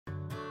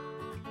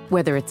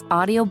Whether it's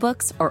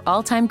audiobooks or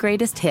all-time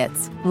greatest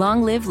hits,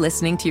 long live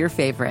listening to your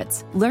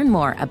favorites. Learn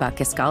more about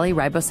Kisqali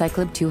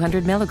Ribociclib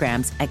 200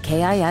 milligrams at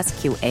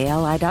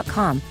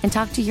KISQALI.com and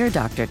talk to your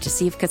doctor to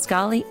see if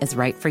Kisqali is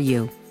right for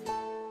you.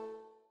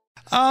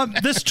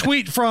 This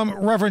tweet from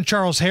Reverend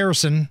Charles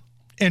Harrison,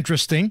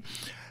 interesting.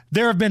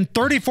 There have been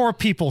 34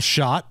 people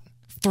shot,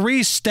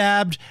 3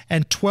 stabbed,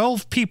 and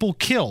 12 people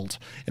killed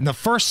in the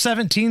first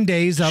 17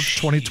 days of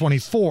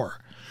 2024.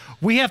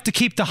 We have to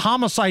keep the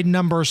homicide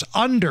numbers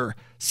under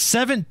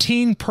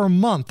 17 per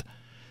month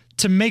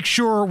to make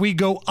sure we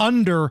go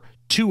under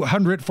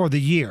 200 for the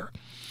year.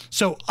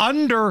 So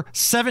under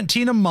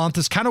 17 a month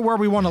is kind of where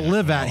we want to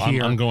live at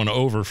here. I'm going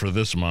over for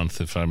this month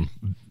if I'm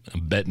a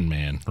betting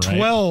man. Right?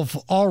 12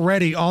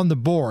 already on the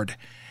board.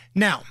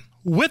 Now,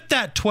 with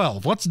that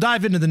 12, let's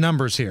dive into the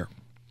numbers here.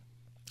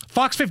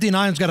 Fox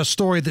 59's got a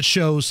story that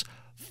shows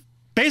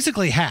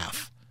basically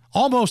half,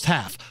 almost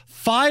half.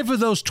 5 of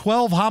those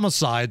 12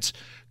 homicides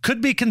could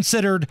be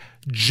considered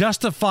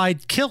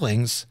justified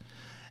killings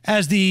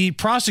as the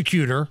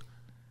prosecutor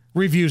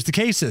reviews the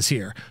cases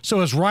here. So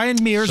as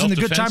Ryan Mears and the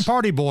Good Time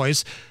Party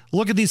Boys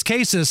look at these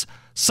cases,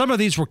 some of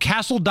these were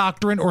castle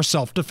doctrine or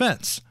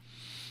self-defense.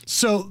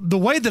 So the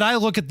way that I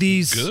look at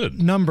these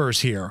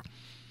numbers here,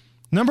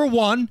 number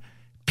one,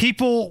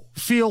 people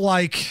feel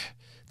like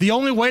the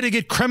only way to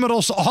get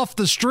criminals off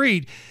the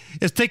street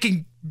is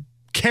taking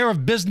care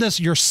of business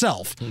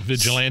yourself.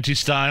 Vigilante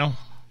style?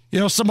 You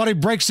know, somebody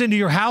breaks into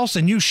your house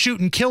and you shoot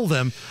and kill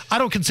them. I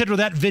don't consider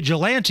that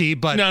vigilante,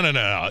 but no.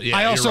 Yeah,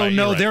 I also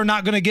know they're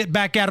not going to get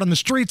back out on the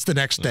streets the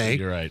next day.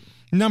 You're right.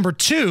 Number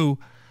two,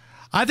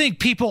 I think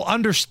people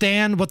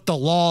understand what the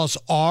laws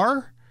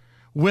are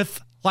with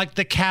like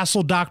the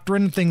castle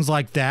doctrine, things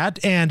like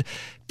that. And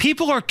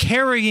people are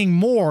carrying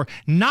more,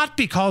 not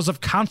because of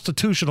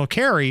constitutional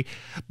carry,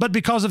 but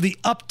because of the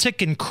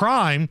uptick in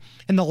crime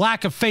and the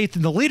lack of faith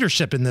in the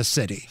leadership in this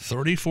city.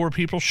 34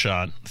 people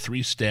shot,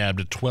 3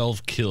 stabbed,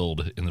 12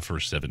 killed in the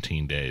first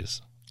 17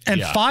 days.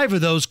 And 5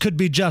 of those could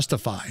be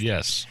justified.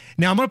 Yes.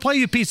 Now, I'm going to play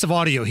you a piece of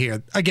audio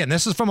here. Again,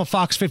 this is from a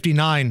Fox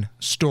 59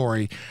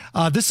 story.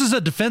 This is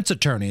a defense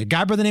attorney, a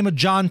guy by the name of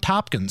John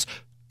Tompkins,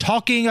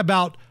 talking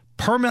about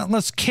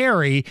permitless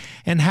carry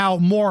and how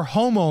more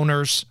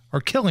homeowners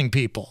are killing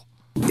people.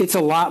 It's a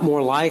lot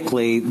more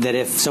likely that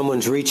if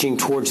someone's reaching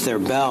towards their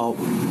belt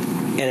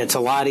and it's a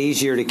lot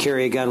easier to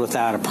carry a gun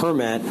without a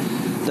permit,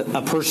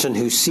 a person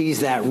who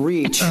sees that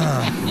reach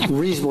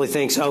reasonably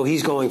thinks, oh,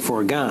 he's going for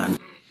a gun.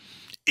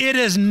 It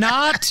is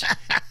not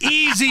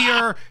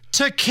easier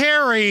to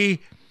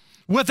carry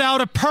without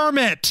a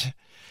permit.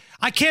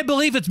 I can't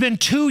believe it's been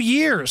 2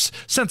 years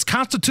since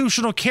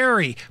constitutional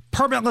carry,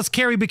 permitless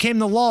carry became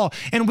the law,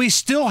 and we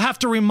still have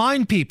to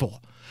remind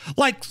people,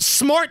 like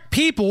smart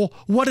people,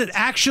 what it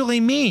actually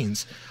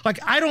means. Like,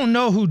 I don't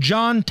know who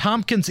John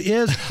Tompkins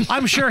is.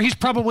 I'm sure he's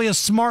probably a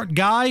smart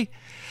guy,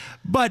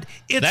 but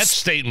that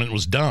statement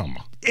was dumb.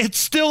 It's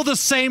still the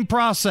same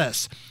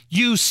process.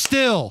 You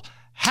still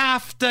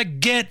have to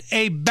get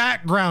a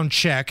background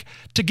check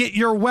to get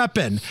your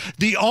weapon.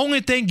 The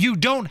only thing you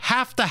don't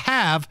have to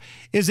have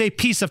is a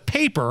piece of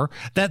paper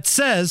that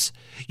says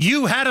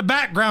you had a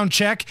background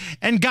check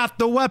and got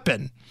the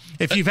weapon.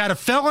 If you've had a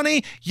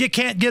felony, you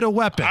can't get a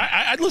weapon.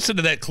 I listened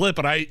to that clip,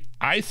 and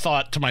I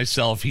thought to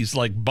myself, he's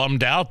like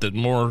bummed out that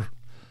more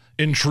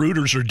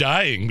intruders are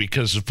dying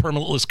because of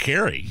permitless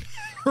carry.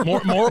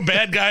 More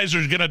bad guys are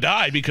going to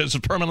die because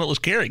of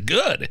permitless carry.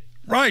 Good.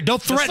 Right.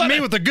 Don't threaten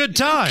me with a good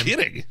time. I'm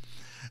kidding.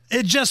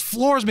 It just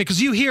floors me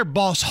because you hear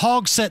Boss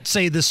Hogsett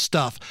say this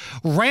stuff.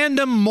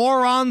 Random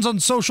morons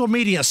on social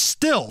media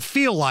still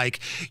feel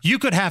like you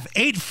could have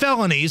 8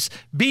 felonies,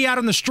 be out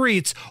on the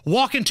streets,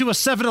 walk into a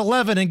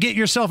 7-Eleven and get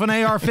yourself an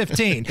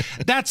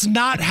AR-15. That's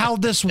not how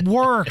this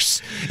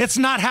works. It's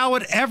not how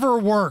it ever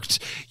worked.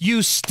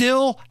 You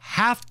still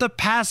have to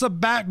pass a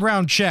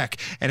background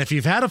check. And if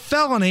you've had a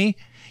felony,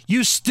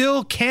 you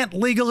still can't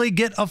legally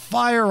get a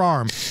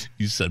firearm.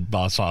 You said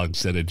Boss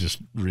Hogsett. It just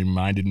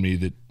reminded me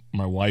that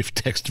my wife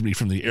texted me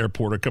from the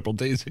airport a couple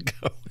days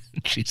ago.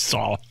 She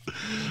saw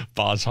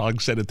Boss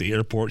Hogsett at the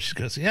airport. She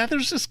goes, yeah,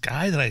 there's this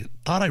guy that I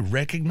thought I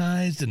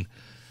recognized, and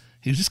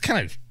he was just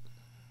kind of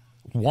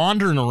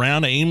wandering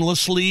around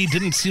aimlessly.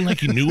 Didn't seem like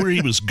he knew where he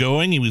was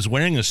going. He was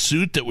wearing a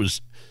suit that was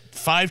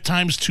 5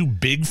 times too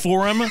big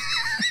for him.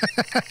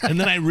 And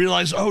then I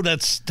realized, oh,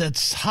 that's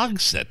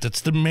Hogsett. That's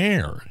the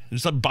mayor. He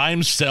was like by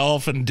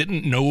himself and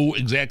didn't know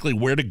exactly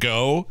where to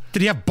go.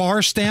 Did he have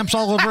bar stamps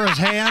all over his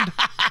hand?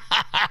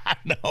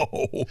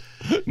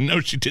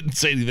 No, she didn't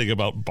say anything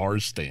about bar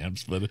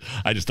stamps, but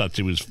I just thought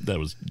that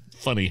was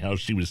funny how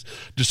she was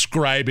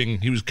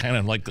describing. He was kind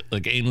of like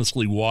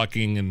aimlessly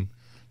walking and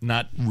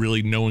not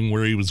really knowing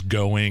where he was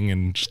going,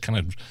 and just kind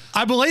of.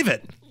 I believe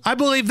it. I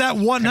believe that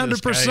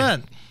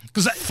 100%.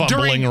 Because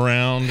fumbling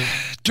around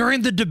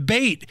during the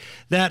debate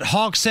that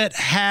Hogsett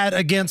had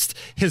against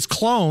his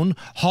clone,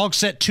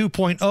 Hogsett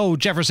 2.0,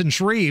 Jefferson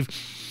Shreve,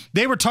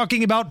 they were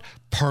talking about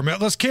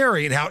permitless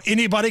carry and how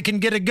anybody can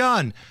get a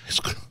gun.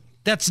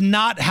 That's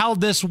not how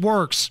this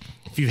works.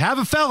 If you have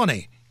a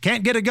felony,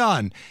 can't get a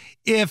gun.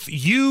 if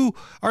you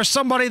are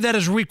somebody that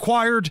is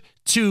required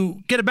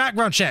to get a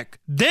background check.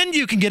 Then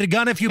you can get a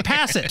gun if you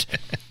pass it.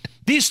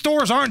 These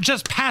stores aren't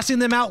just passing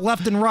them out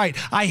left and right.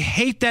 I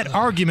hate that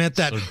argument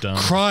that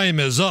crime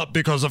is up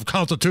because of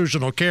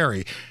constitutional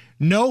carry.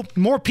 No,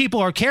 more people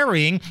are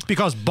carrying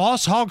because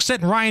Boss Hogsett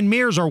and Ryan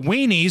Mears are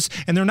weenies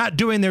and they're not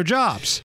doing their jobs.